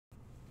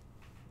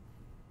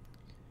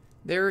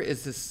There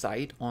is this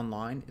site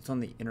online, it's on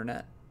the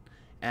internet,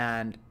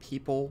 and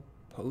people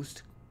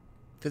post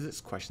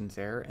physics questions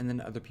there, and then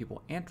other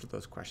people answer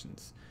those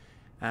questions.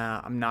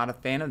 I'm not a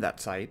fan of that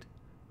site,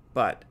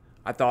 but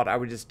I thought I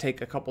would just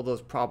take a couple of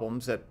those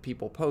problems that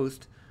people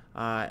post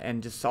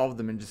and just solve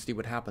them and just see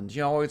what happens.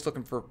 You know, always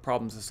looking for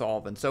problems to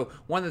solve. And so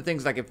one of the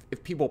things, like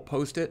if people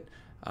post it,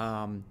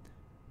 then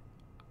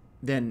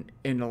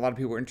and a lot of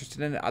people are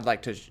interested in it, I'd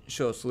like to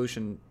show a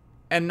solution,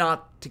 and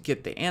not to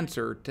get the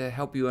answer, to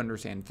help you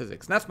understand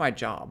physics. And that's my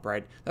job,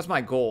 right? That's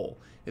my goal,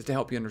 is to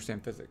help you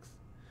understand physics.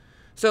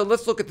 So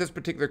let's look at this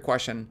particular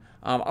question.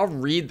 I'll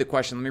read the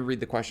question. Let me read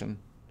the question.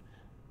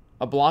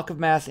 A block of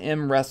mass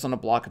M rests on a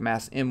block of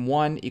mass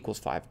M1 equals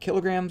 5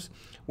 kilograms,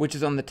 which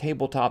is on the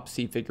tabletop,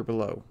 see figure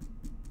below.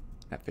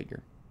 That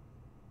figure.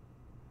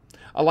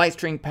 A light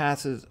string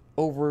passes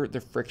over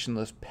the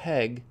frictionless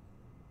peg.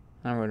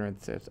 I don't know what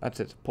it says. I'd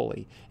say it's a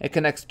pulley. It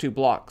connects two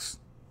blocks.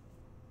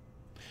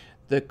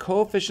 The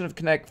coefficient of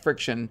kinetic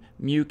friction,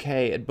 mu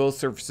k, at both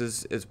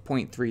surfaces is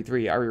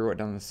 0.33. I already wrote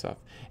down this stuff.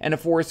 And a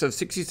force of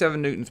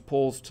 67 newtons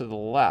pulls to the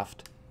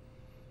left.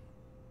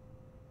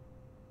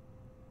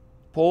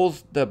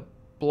 Pulls the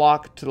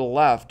block to the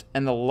left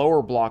and the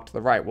lower block to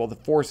the right. Well, the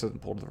force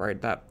doesn't pull to the right.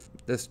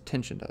 This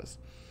tension does.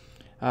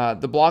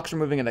 The blocks are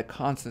moving at a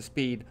constant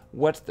speed.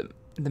 What's the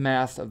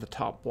mass of the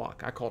top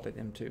block? I called it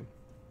M2.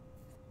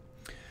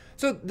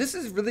 So this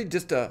is really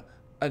just a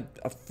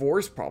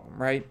force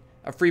problem, right?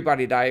 A free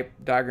body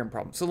diagram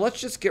problem. So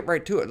let's just get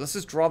right to it. Let's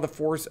just draw a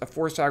force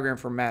diagram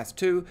for mass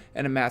 2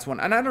 and a mass 1.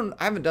 And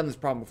I haven't done this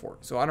problem before,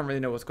 so I don't really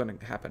know what's going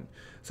to happen.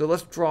 So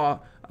let's draw,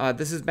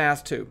 this is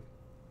mass 2.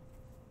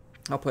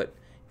 I'll put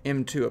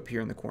M2 up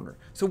here in the corner.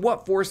 So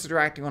what forces are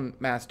acting on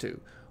mass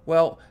 2?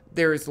 Well,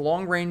 there's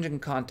long range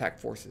and contact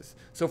forces.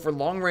 So for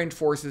long range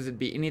forces, it'd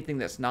be anything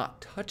that's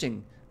not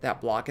touching that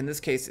block. In this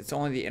case, it's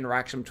only the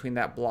interaction between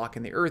that block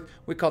and the earth.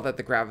 We call that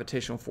the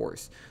gravitational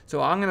force.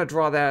 So I'm going to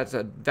draw that as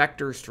a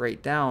vector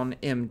straight down,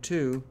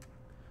 M2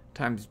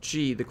 times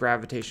G, the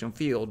gravitational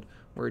field,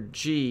 where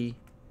G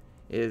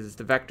is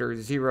the vector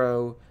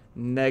 0,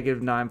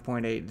 negative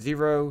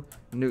 9.80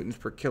 newtons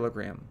per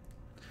kilogram.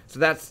 So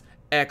that's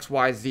X,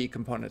 Y, Z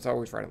components. I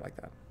always write it like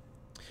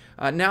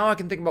that. Now I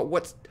can think about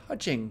what's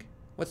touching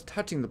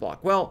the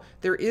block. Well,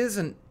 there is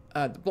the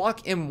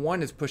block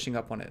M1 is pushing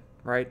up on it,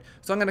 right?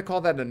 So I'm going to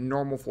call that a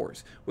normal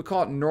force. We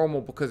call it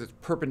normal because it's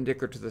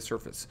perpendicular to the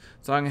surface.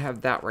 So I'm going to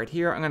have that right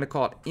here. I'm going to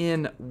call it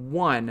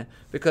N1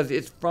 because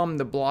it's from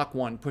the block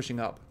 1 pushing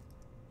up.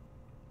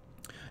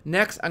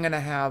 Next, I'm going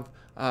to have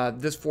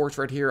this force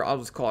right here. I'll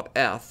just call it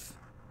F.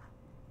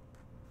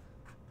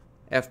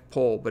 F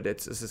pull, but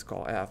this is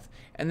called F.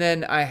 And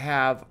then I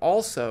have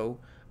also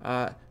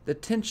the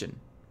tension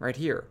right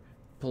here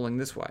pulling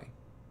this way.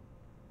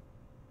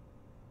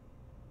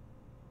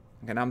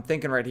 Okay, now I'm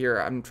thinking right here,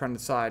 I'm trying to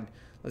decide,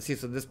 let's see,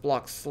 so this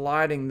block's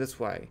sliding this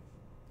way.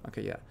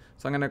 Okay, yeah.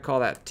 So I'm going to call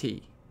that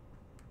T.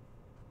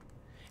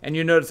 And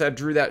you notice I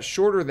drew that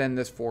shorter than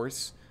this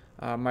force.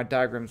 My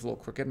diagram's a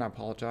little crooked, and I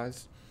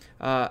apologize.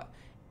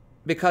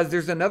 Because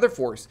there's another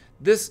force.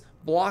 This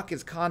block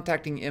is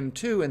contacting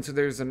M2, and so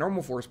there's a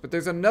normal force, but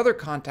there's another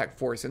contact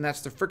force, and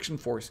that's the friction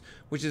force,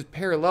 which is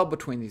parallel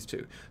between these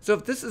two. So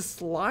if this is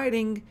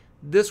sliding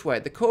this way,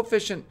 the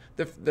coefficient,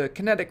 the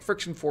kinetic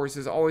friction force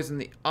is always in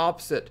the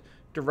opposite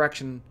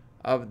direction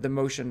of the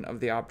motion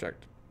of the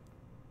object.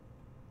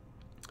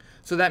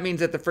 So that means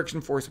that the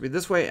friction force will be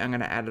this way. I'm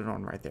going to add it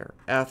on right there.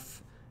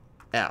 F,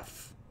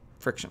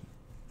 friction.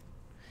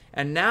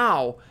 And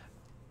now,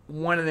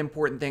 one of the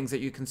important things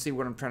that you can see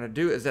what I'm trying to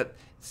do is that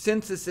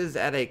since this is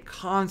at a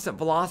constant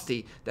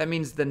velocity, that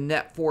means the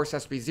net force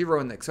has to be 0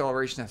 and the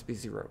acceleration has to be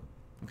 0.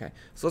 Okay,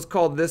 so let's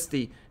call this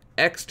the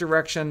X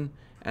direction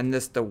and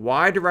this the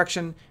Y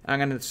direction.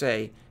 And I'm going to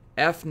say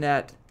F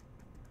net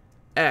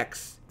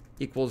X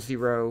equals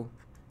 0,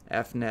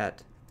 F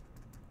net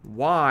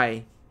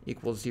Y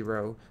equals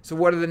 0. So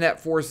what are the net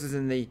forces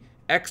in the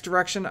X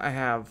direction? I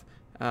have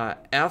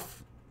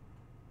F,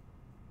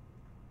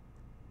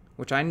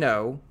 which I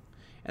know,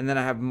 and then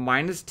I have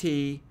minus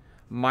T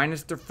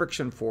minus the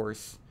friction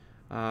force,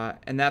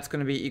 and that's going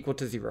to be equal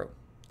to 0.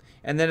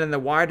 And then in the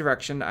Y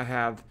direction, I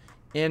have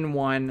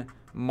N1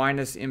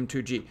 minus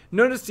M2G.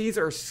 Notice these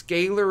are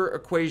scalar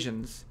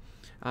equations.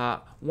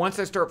 Once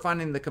I start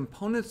finding the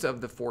components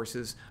of the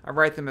forces, I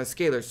write them as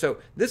scalars. So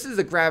this is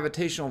a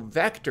gravitational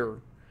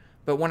vector,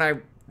 but when I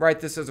write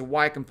this as a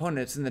Y component,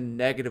 it's in the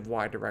negative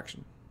Y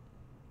direction.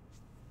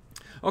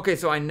 Okay,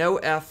 so I know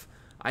F.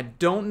 I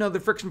don't know the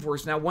friction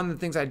force. Now, one of the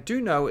things I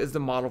do know is the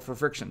model for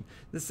friction.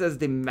 This says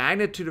the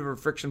magnitude of a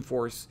friction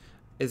force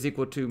is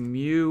equal to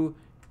mu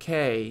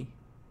k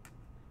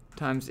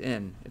times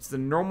n. It's the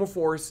normal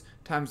force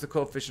times the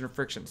coefficient of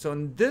friction. So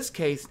in this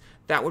case,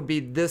 that would be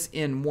this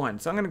N1.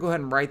 So I'm going to go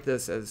ahead and write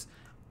this as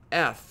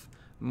F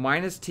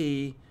minus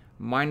T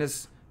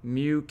minus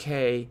mu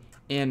k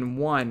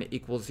N1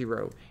 equals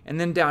 0. And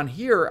then down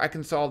here, I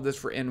can solve this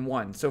for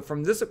N1. So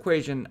from this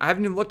equation, I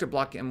haven't even looked at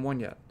block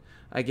M1 yet.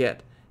 I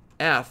get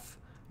F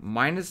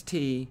minus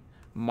T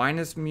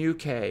minus mu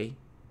k,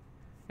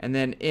 And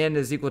then n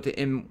is equal to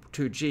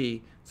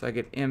m2g, so I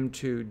get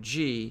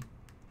m2g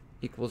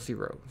equals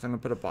 0. So I'm going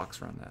to put a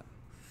box around that.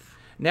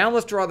 Now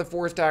let's draw the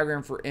force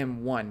diagram for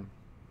m1.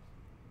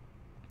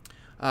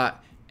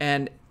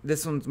 And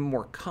this one's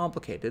more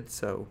complicated,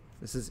 so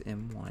this is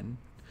m1.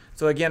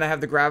 So again, I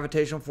have the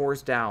gravitational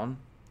force down.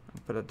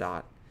 I'll put a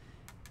dot.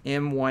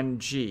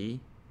 m1g.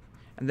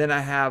 And then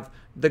I have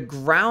the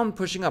ground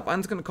pushing up. I'm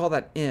just going to call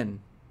that n.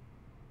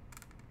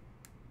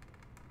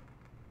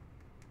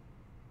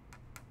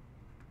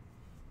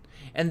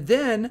 And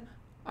then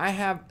I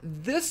have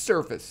this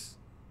surface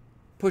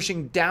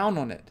pushing down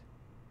on it,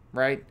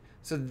 right?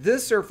 So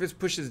this surface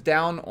pushes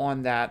down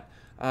on that.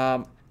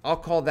 I'll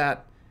call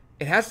that,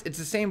 it's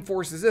the same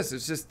force as this.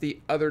 It's just the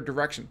other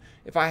direction.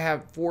 If I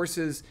have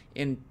forces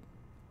in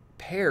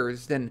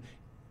pairs, then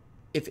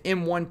if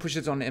M1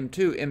 pushes on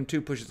M2,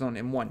 M2 pushes on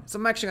M1. So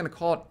I'm actually going to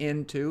call it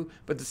N2,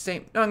 but the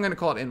same, no, I'm going to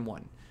call it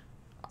N1.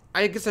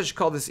 I guess I should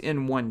call this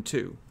N1,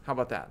 2. How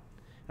about that?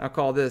 And I'll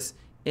call this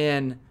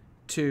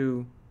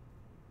N2.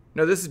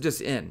 No, this is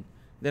just N.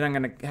 Then I'm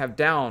going to have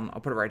down, I'll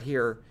put it right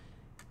here,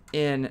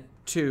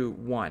 N2,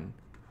 1,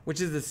 which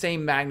is the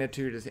same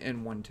magnitude as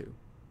N1, 2.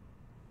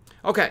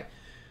 Okay,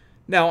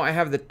 now I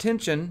have the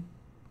tension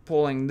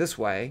pulling this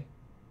way.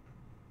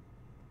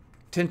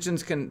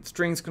 Strings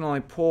can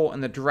only pull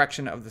in the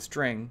direction of the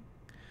string.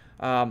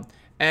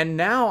 And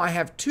now I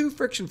have two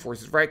friction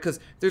forces, right? Because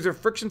there's a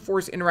friction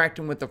force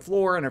interacting with the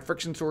floor and a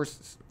friction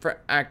force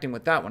acting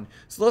with that one.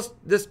 So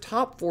this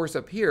top force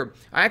up here,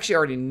 I actually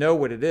already know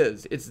what it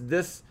is. It's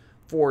this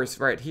force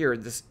right here.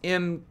 This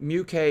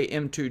mu k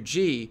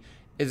m2g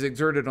is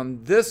exerted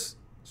on this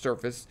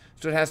surface,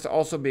 so it has to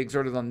also be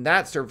exerted on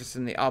that surface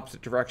in the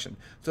opposite direction.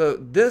 So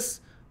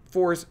this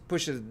force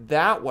pushes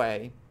that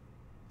way.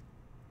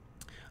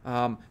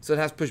 So it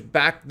has to push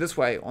back this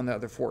way on the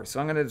other force. So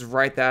I'm going to just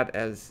write that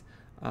as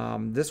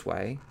this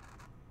way.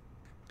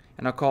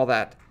 And I'll call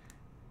that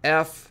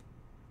FF2,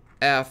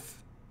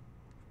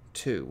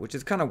 which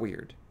is kind of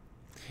weird.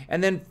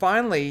 And then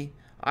finally,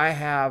 I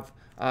have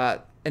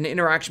an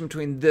interaction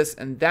between this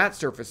and that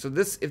surface. So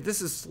if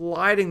this is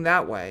sliding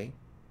that way,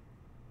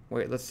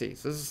 wait, let's see.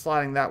 So this is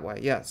sliding that way.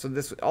 Yeah, so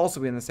this would also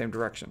be in the same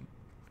direction.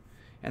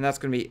 And that's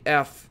going to be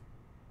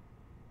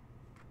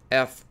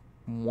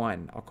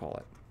F1, I'll call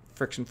it.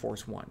 Friction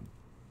force 1.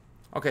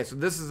 Okay, so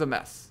this is a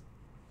mess.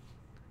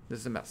 This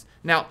is a mess.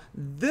 Now,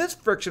 this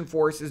friction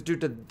force is due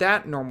to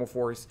that normal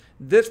force.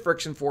 This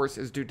friction force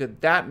is due to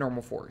that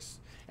normal force.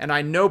 And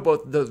I know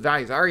both of those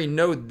values. I already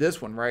know this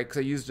one, right? Because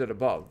I used it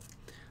above.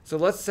 So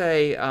let's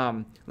say,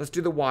 let's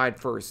do the y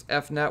first.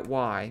 F net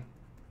y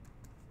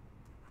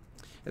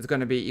is going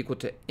to be equal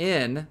to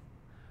n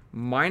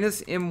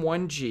minus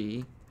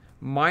m1g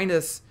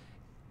minus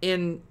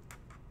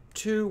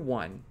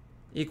n21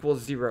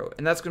 equals 0.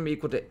 And that's going to be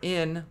equal to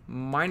n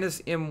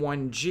minus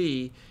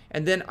m1g.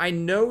 And then I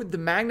know the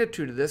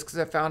magnitude of this because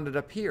I found it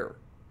up here.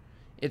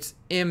 It's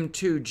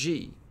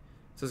m2g.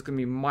 So it's going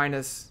to be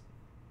minus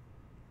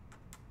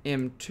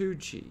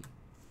m2g.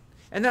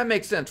 And that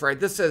makes sense, right?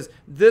 This says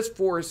this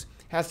force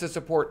has to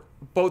support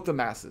both the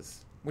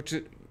masses, which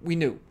we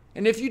knew.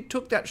 And if you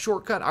took that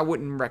shortcut, I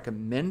wouldn't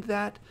recommend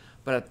that,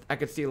 but I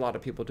could see a lot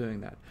of people doing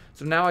that.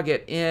 So now I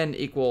get n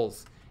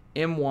equals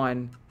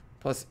m1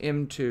 plus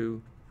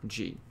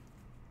m2g.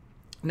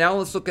 Now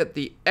let's look at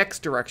the x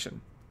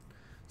direction.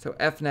 So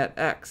F net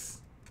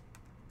x.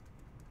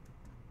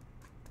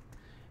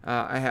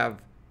 I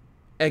have,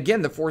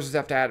 again, the forces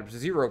have to add up to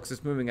 0 because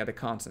it's moving at a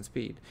constant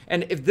speed.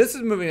 And if this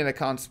is moving at a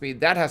constant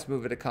speed, that has to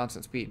move at a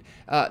constant speed.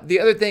 The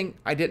other thing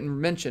I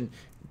didn't mention,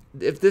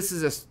 if this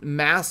is a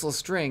massless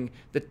string,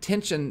 the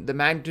tension, the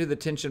magnitude of the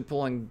tension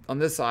pulling on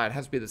this side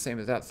has to be the same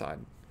as that side.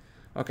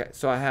 Okay,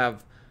 so I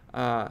have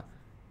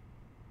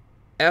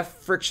F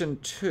friction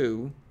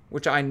 2,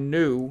 which I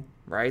knew,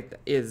 right,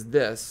 is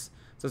this.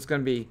 So it's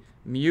going to be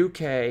mu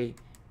k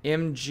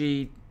m2g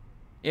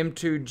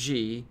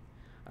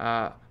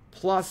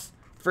plus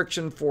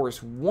friction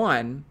force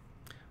 1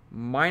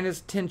 minus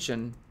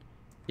tension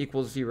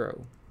equals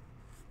 0.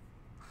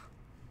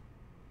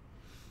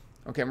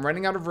 Okay, I'm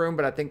running out of room,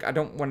 but I think I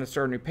don't want to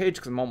start a new page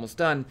because I'm almost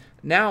done.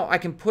 Now I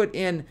can put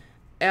in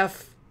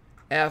F1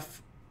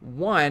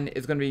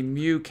 is going to be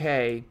mu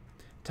k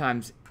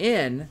times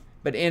n,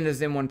 but n is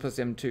m1 plus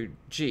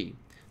m2g.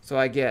 So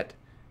I get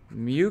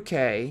mu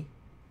k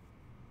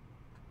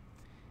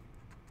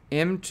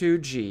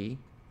m2g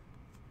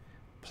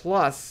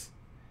plus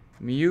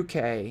mu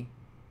k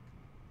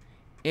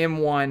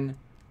m1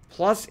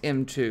 plus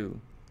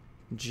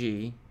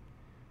m2g.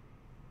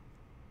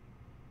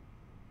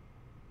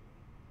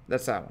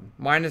 That's that one.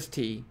 Minus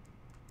t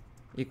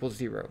equals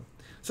 0.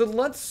 So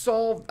let's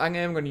solve. I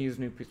am going to use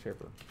new piece of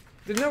paper.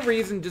 There's no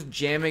reason just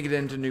jamming it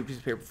into new piece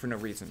of paper for no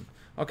reason.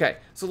 Okay,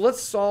 so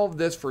let's solve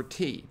this for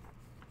t.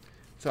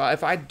 So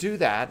if I do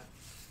that,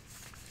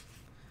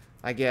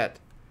 I get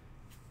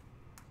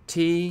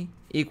t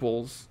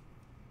equals,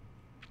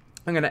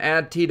 I'm going to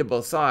add t to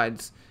both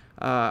sides.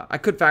 I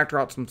could factor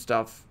out some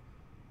stuff.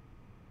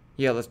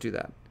 Yeah, let's do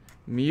that.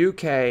 Mu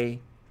k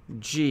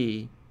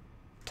g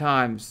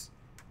times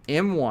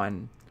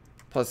m1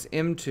 plus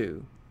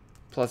m2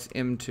 plus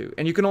m2.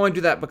 And you can only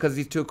do that because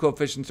these two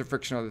coefficients of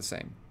friction are the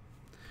same.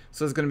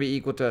 So it's going to be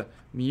equal to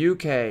mu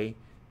k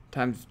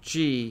times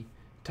g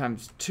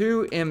times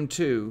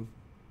 2m2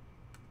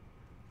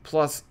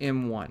 plus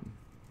m1.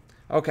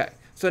 Okay,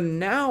 so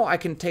now I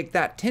can take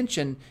that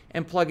tension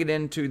and plug it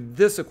into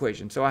this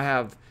equation. So I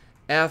have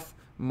F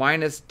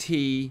minus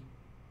T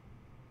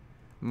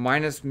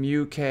minus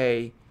mu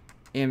k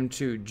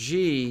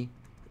m2g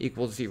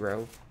equals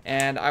 0.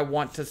 And I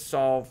want to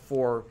solve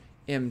for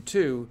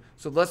m2.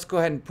 So let's go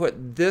ahead and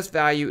put this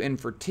value in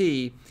for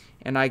t,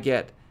 and I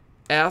get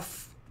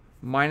F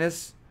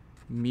minus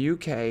mu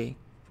k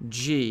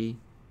g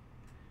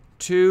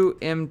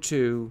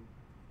 2m2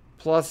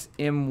 plus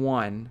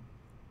m1,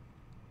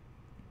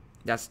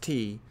 that's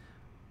t,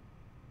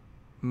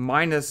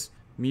 minus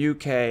mu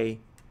k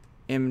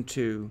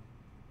m2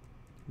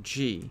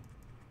 g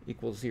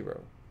equals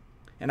 0.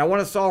 And I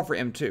want to solve for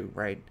m2,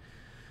 right?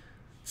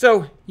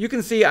 So you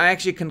can see I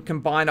actually can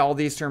combine all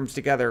these terms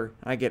together.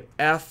 I get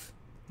F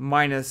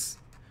minus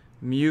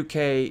mu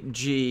k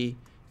g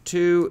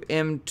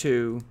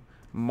 2m2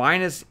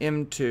 minus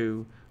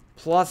m2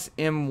 plus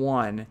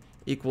m1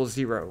 equals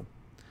 0.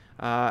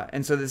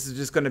 And so this is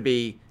just going to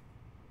be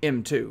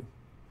m2.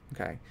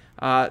 Okay.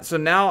 So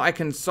now I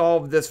can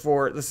solve this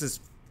for, let's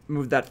just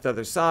move that to the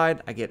other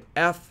side. I get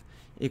F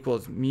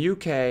equals mu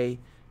k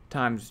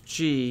times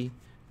g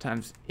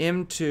times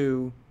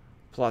m2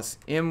 plus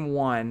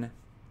m1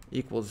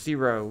 equals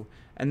 0.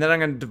 And then I'm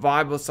going to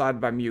divide both sides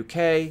by mu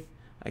k.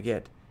 I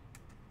get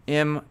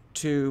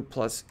m2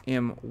 plus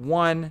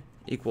m1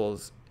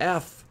 equals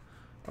F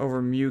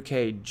over mu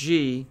k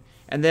g.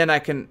 And then I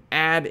can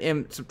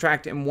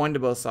subtract m1 to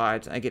both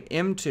sides. I get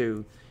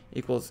m2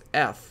 equals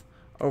F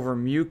over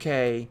mu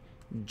k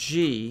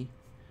g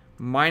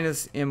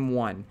minus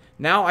m1.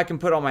 Now I can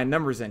put all my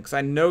numbers in because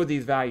I know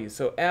these values.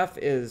 So F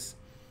is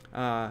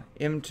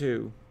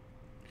m2.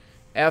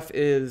 F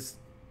is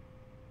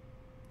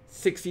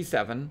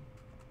 67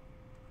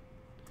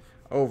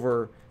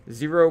 over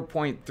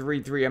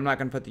 0.33. I'm not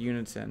going to put the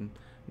units in.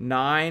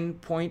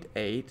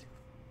 9.8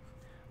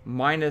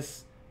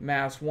 minus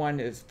mass 1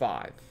 is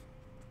 5.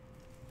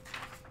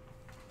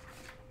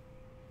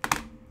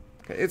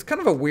 Okay, it's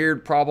kind of a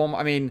weird problem.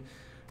 I mean,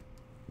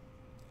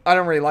 I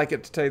don't really like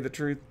it, to tell you the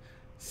truth.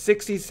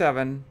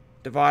 67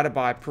 divided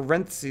by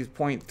parentheses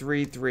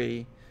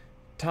 0.33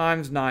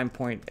 times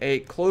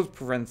 9.8 close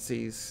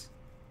parentheses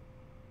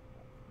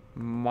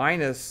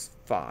minus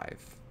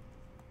 5.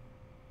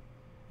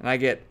 And I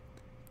get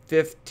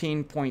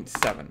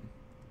 15.7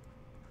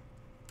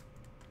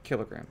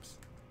 kilograms.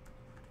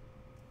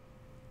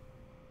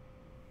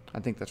 I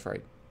think that's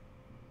right.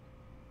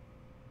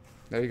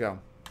 There you go.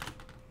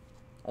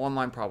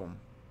 Online problem.